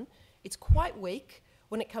done. It's quite weak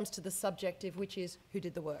when it comes to the subjective, which is who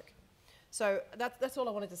did the work. So that's all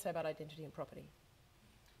I wanted to say about identity and property.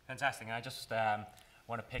 Fantastic. And I just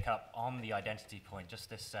want to pick up on the identity point, just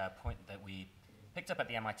this point that we picked up at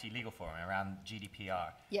the MIT Legal Forum around GDPR.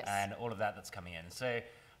 Yes. And all of that's coming in. So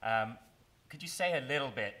could you say a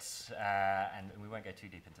little bit, and we won't go too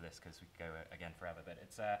deep into this because we could go again forever, but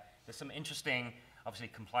there's some interesting, obviously,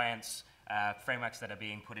 compliance frameworks that are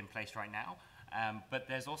being put in place right now. But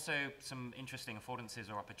there's also some interesting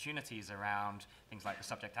affordances or opportunities around things like the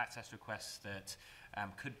subject access requests that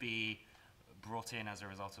could be brought in as a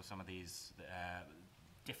result of some of these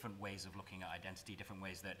different ways of looking at identity, different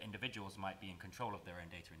ways that individuals might be in control of their own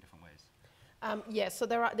data in different ways. Yes, so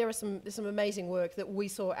there's some amazing work that we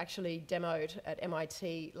saw actually demoed at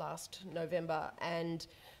MIT last November, and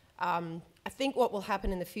I think what will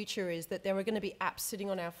happen in the future is that there are going to be apps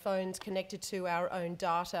sitting on our phones connected to our own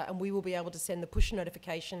data, and we will be able to send the push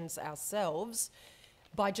notifications ourselves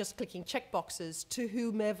by just clicking checkboxes to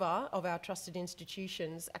whomever of our trusted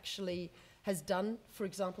institutions actually has done, for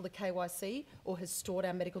example, the KYC or has stored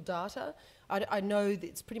our medical data. I know that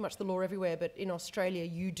it's pretty much the law everywhere, but in Australia,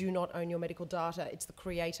 you do not own your medical data. It's the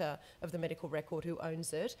creator of the medical record who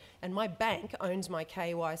owns it. And my bank owns my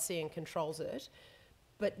KYC and controls it.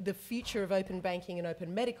 But the future of open banking and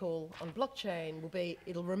open medical on blockchain will be,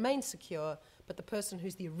 it'll remain secure, but the person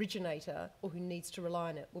who's the originator or who needs to rely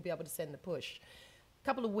on it will be able to send the push. A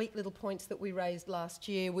couple of weak little points that we raised last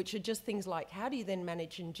year, which are just things like how do you then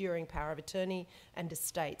manage enduring power of attorney and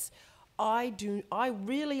estates? I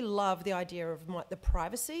really love the idea of the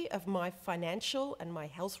privacy of my financial and my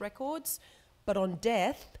health records, but on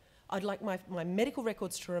death, I'd like my medical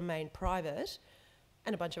records to remain private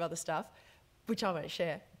and a bunch of other stuff, which I won't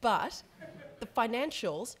share. But the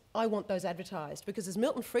financials, I want those advertised because as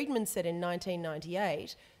Milton Friedman said in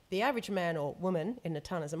 1998, the average man or woman, in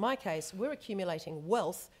Nathana's and my case, we're accumulating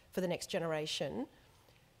wealth for the next generation.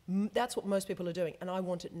 That's what most people are doing, and I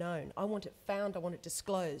want it known. I want it found, I want it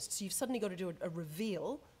disclosed. So you've suddenly got to do a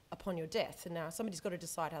reveal upon your death, and now somebody's got to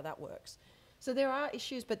decide how that works. So there are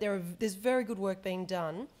issues, but there's very good work being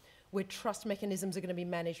done where trust mechanisms are going to be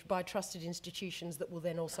managed by trusted institutions that will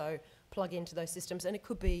then also plug into those systems, and it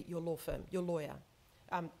could be your law firm, your lawyer.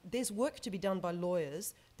 There's work to be done by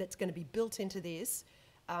lawyers that's going to be built into this.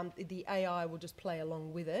 The AI will just play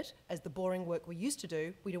along with it. As the boring work we used to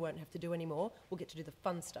do, we won't have to do anymore. We'll get to do the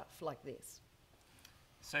fun stuff like this.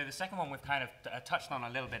 So the second one we've kind of touched on a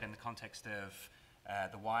little bit in the context of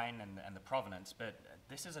the wine and the provenance, but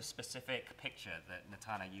this is a specific picture that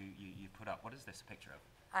Nathana, you put up. What is this a picture of?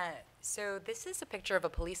 So this is a picture of a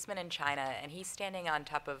policeman in China, and he's standing on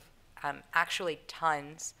top of actually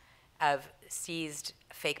tons of seized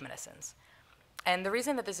fake medicines. And the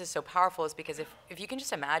reason that this is so powerful is because if you can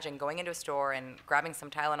just imagine going into a store and grabbing some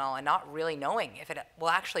Tylenol and not really knowing if it will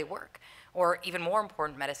actually work, or even more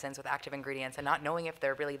important, medicines with active ingredients and not knowing if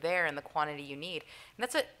they're really there in the quantity you need. And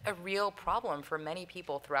that's a real problem for many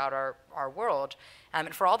people throughout our world.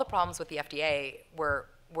 And for all the problems with the FDA,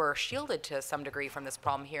 we're shielded to some degree from this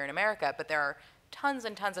problem here in America, but there are tons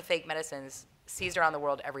and tons of fake medicines seized around the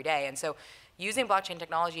world every day. And so using blockchain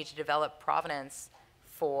technology to develop provenance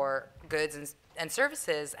for goods and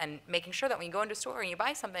services, and making sure that when you go into a store and you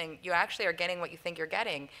buy something, you actually are getting what you think you're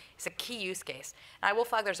getting, is a key use case. And I will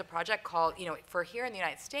flag there's a project called, for here in the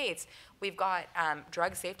United States, we've got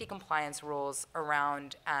drug safety compliance rules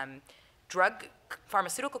around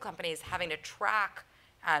pharmaceutical companies having to track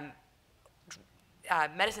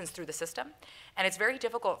medicines through the system. And it's very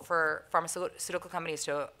difficult for pharmaceutical companies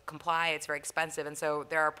to comply. It's very expensive. And so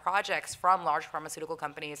there are projects from large pharmaceutical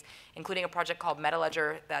companies, including a project called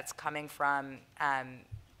MetaLedger that's coming from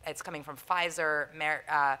Pfizer,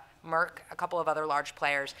 Merck, a couple of other large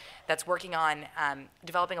players, that's working on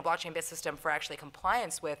developing a blockchain-based system for actually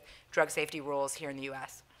compliance with drug safety rules here in the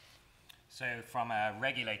US. So from a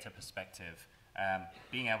regulator perspective,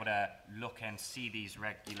 being able to look and see these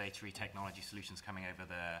regulatory technology solutions coming over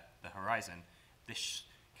the horizon, this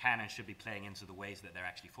can and should be playing into the ways that they're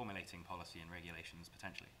actually formulating policy and regulations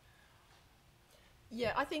potentially.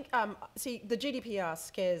 Yeah, I think, see, the GDPR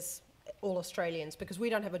scares all Australians because we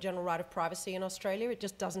don't have a general right of privacy in Australia. It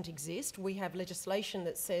just doesn't exist. We have legislation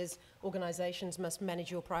that says organisations must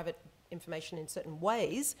manage your private information in certain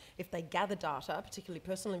ways if they gather data, particularly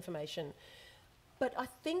personal information. But I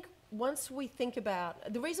think once we think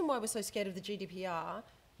about, the reason why we're so scared of the GDPR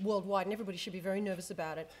worldwide, and everybody should be very nervous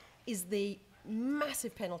about it, is the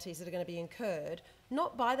massive penalties that are going to be incurred,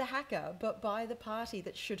 not by the hacker, but by the party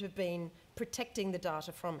that should have been protecting the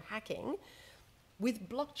data from hacking. With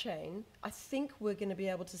blockchain, I think we're going to be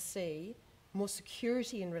able to see more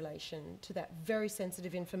security in relation to that very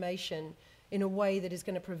sensitive information in a way that is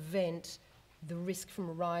going to prevent the risk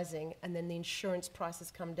from rising, and then the insurance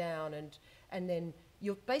prices come down, and then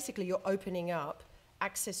you're opening up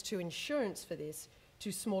access to insurance for this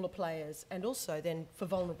to smaller players, and also then for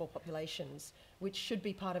vulnerable populations, which should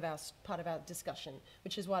be part of our discussion,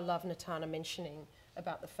 which is why I love Nathana mentioning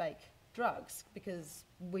about the fake drugs, because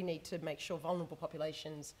we need to make sure vulnerable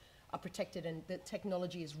populations are protected and that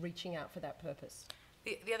technology is reaching out for that purpose.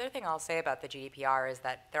 The other thing I'll say about the GDPR is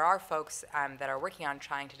that there are folks that are working on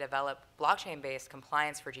trying to develop blockchain-based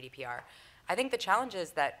compliance for GDPR. I think the challenge is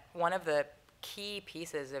that one of the key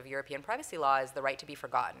pieces of European privacy law is the right to be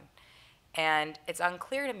forgotten. And it's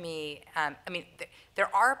unclear to me,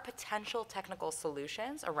 there are potential technical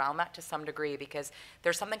solutions around that to some degree, because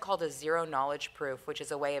there's something called a zero knowledge proof, which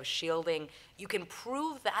is a way of shielding. You can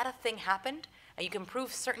prove that a thing happened, and you can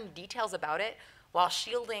prove certain details about it while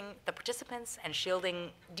shielding the participants and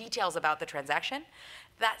shielding details about the transaction.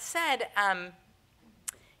 That said,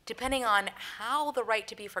 depending on how the right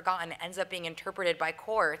to be forgotten ends up being interpreted by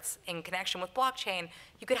courts in connection with blockchain,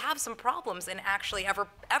 you could have some problems in actually ever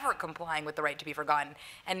complying with the right to be forgotten.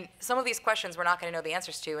 And some of these questions we're not going to know the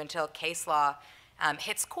answers to until case law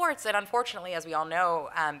hits courts. And unfortunately, as we all know,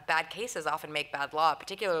 bad cases often make bad law,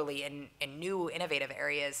 particularly in new innovative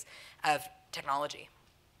areas of technology.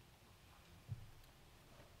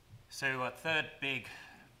 So a third big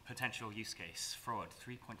potential use case, fraud,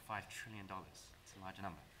 $3.5 trillion. It's a large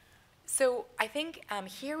number. So I think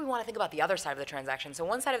here we want to think about the other side of the transaction. So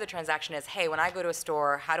one side of the transaction is, hey, when I go to a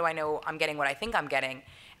store, how do I know I'm getting what I think I'm getting?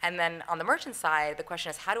 And then on the merchant side, the question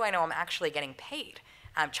is, how do I know I'm actually getting paid?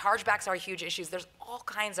 Chargebacks are huge issues. There's all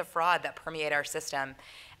kinds of fraud that permeate our system.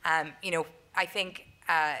 I think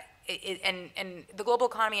and the global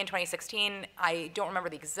economy in 2016, I don't remember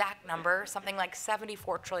the exact number, something like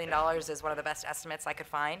 $74 trillion is one of the best estimates I could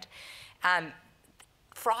find.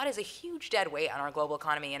 Fraud is a huge dead weight on our global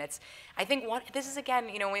economy, and I think this is again,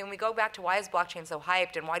 when we go back to why is blockchain so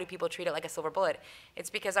hyped and why do people treat it like a silver bullet, it's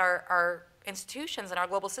because our institutions and our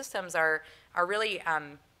global systems are really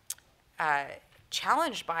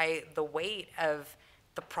challenged by the weight of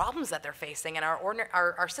the problems that they're facing, and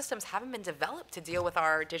our systems haven't been developed to deal with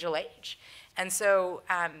our digital age. And so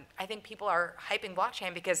I think people are hyping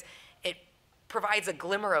blockchain because it provides a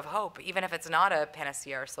glimmer of hope, even if it's not a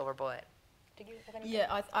panacea or silver bullet.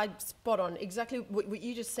 Yeah, I spot on. Exactly what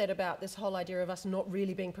you just said about this whole idea of us not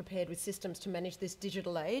really being prepared with systems to manage this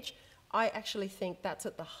digital age. I actually think that's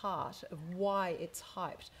at the heart of why it's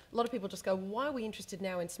hyped. A lot of people just go, why are we interested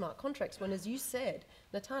now in smart contracts? When, as you said,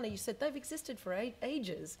 Nathana, you said they've existed for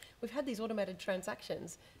ages. We've had these automated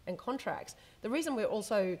transactions and contracts. The reason we're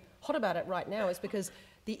also hot about it right now is because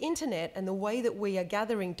the internet and the way that we are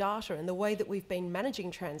gathering data and the way that we've been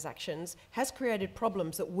managing transactions has created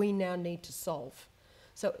problems that we now need to solve.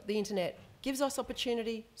 So the internet gives us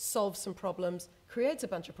opportunity, solves some problems, creates a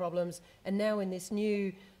bunch of problems, and now in this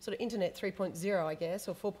new sort of internet 3.0, I guess,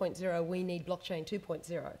 or 4.0, we need blockchain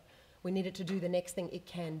 2.0. We need it to do the next thing it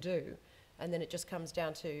can do. And then it just comes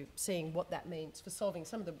down to seeing what that means for solving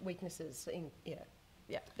some of the weaknesses.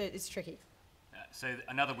 It's tricky. So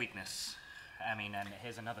another weakness, I mean, and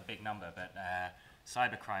here's another big number, but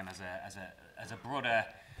cybercrime as a broader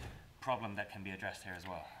problem that can be addressed here as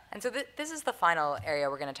well. And so this is the final area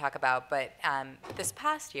we're going to talk about, but this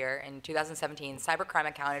past year, in 2017, cybercrime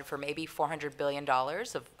accounted for maybe $400 billion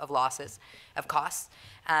of losses, of costs,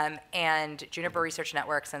 and Juniper Research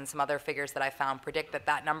Networks and some other figures that I found predict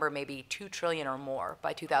that number may be $2 trillion or more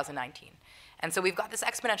by 2019. And so we've got this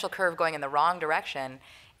exponential curve going in the wrong direction,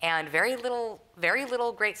 and very little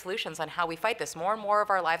great solutions on how we fight this. More and more of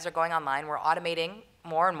our lives are going online. We're automating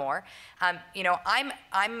more and more.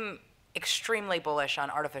 I'm extremely bullish on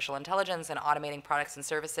artificial intelligence and automating products and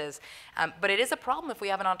services, but it is a problem if we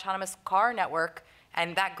have an autonomous car network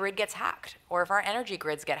and that grid gets hacked, or if our energy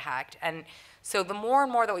grids get hacked. And so the more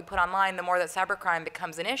and more that we put online, the more that cybercrime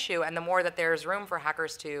becomes an issue, and the more that there's room for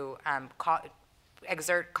hackers to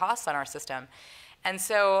exert costs on our system. And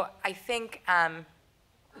so I think, I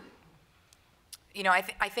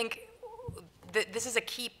think this is a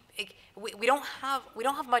key. We don't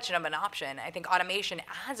have much of an option. I think automation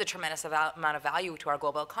adds a tremendous amount of value to our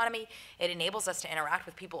global economy. It enables us to interact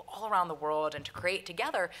with people all around the world and to create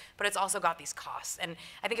together, but it's also got these costs. And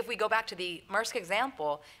I think if we go back to the Maersk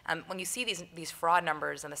example, when you see these fraud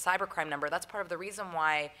numbers and the cybercrime number, that's part of the reason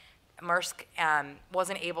why Maersk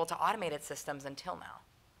wasn't able to automate its systems until now.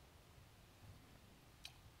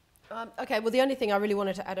 Okay, well, the only thing I really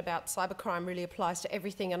wanted to add about cybercrime really applies to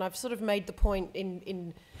everything, and I've sort of made the point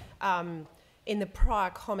in the prior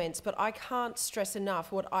comments, but I can't stress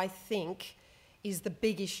enough what I think is the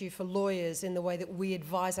big issue for lawyers in the way that we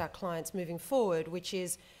advise our clients moving forward, which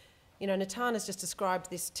is, Nathana's just described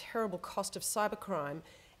this terrible cost of cybercrime.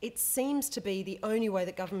 It seems to be the only way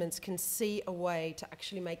that governments can see a way to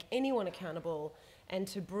actually make anyone accountable and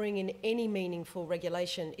to bring in any meaningful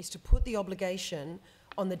regulation is to put the obligation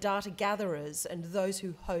on the data gatherers and those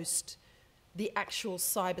who host the actual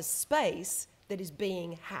cyberspace that is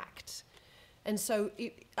being hacked. And so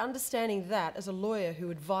understanding that as a lawyer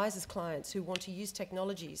who advises clients who want to use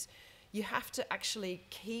technologies, you have to actually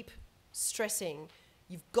keep stressing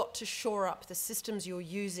you've got to shore up the systems you're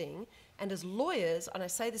using. And as lawyers, and I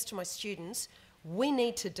say this to my students, we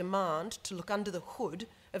need to demand to look under the hood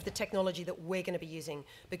of the technology that we're going to be using,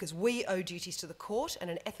 because we owe duties to the court and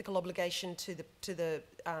an ethical obligation to the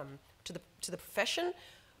profession,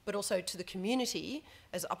 but also to the community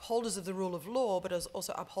as upholders of the rule of law, but as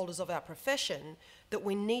also upholders of our profession, that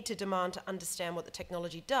we need to demand to understand what the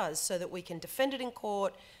technology does so that we can defend it in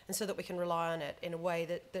court and so that we can rely on it in a way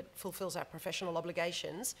that fulfills our professional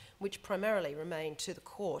obligations, which primarily remain to the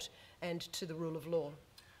court and to the rule of law.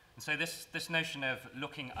 And so this notion of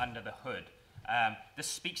looking under the hood, this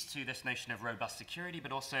speaks to this notion of robust security,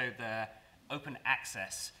 but also the open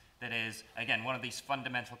access that is, again, one of these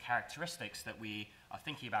fundamental characteristics that we are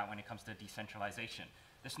thinking about when it comes to decentralization.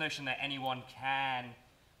 This notion that anyone can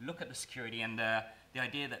look at the security, and the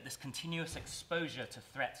idea that this continuous exposure to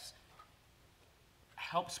threats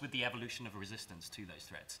helps with the evolution of a resistance to those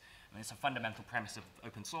threats. I mean, it's a fundamental premise of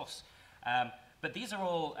open source. But these are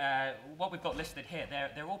all, what we've got listed here,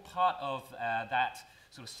 they're all part of that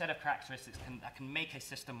sort of set of characteristics that can make a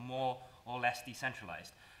system more or less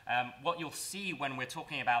decentralized. What you'll see when we're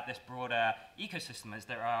talking about this broader ecosystem is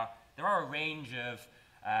there are a range of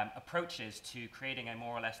approaches to creating a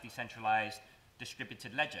more or less decentralized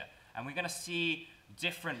distributed ledger. And we're going to see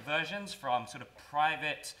different versions from sort of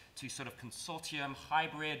private to sort of consortium,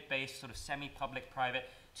 hybrid-based, sort of semi-public private,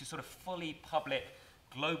 to sort of fully public,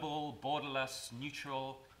 global, borderless,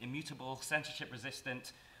 neutral, immutable,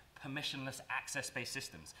 censorship-resistant, permissionless, access-based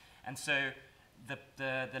systems. And so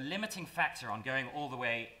the limiting factor on going all the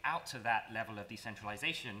way out to that level of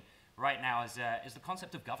decentralization right now is the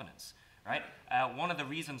concept of governance, right? One of the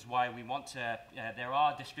reasons why we want to, there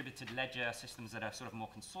are distributed ledger systems that are sort of more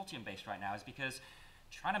consortium-based right now is because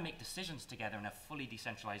trying to make decisions together in a fully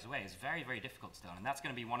decentralized way is very, very difficult still. And that's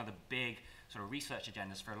going to be one of the big sort of research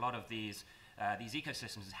agendas for a lot of these these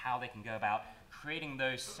ecosystems is how they can go about creating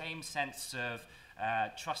those same sense of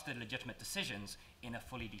trusted, legitimate decisions in a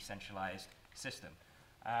fully decentralized system.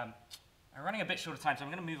 I'm running a bit short of time, so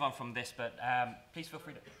I'm going to move on from this, but please feel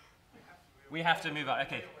free to... We have to move on.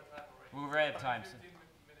 Okay. We're right at time. So.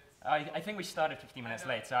 I think we started 15 minutes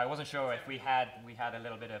late, so I wasn't sure if we had a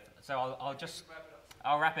little bit of... So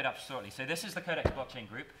I'll wrap it up shortly. So this is the Codex Blockchain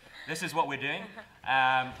Group. This is what we're doing.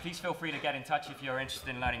 Please feel free to get in touch if you're interested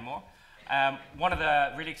in learning more. One of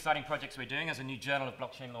the really exciting projects we're doing is a new journal of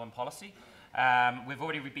blockchain law and policy. We've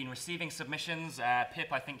already been receiving submissions.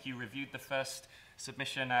 Pip, I think you reviewed the first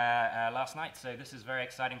submission last night, so this is very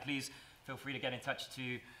exciting. Please feel free to get in touch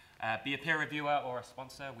to be a peer reviewer or a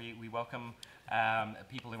sponsor. We welcome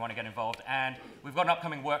people who want to get involved. And we've got an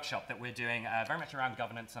upcoming workshop that we're doing very much around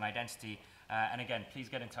governance and identity. And again, please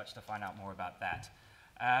get in touch to find out more about that.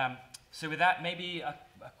 So with that, maybe a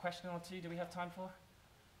question or two do we have time for?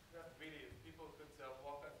 Not really. If people could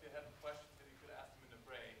walk up, if they have questions, then you could ask them in the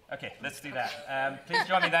break. Okay, let's do that. Please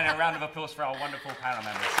join me then in a round of applause for our wonderful panel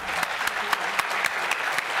members.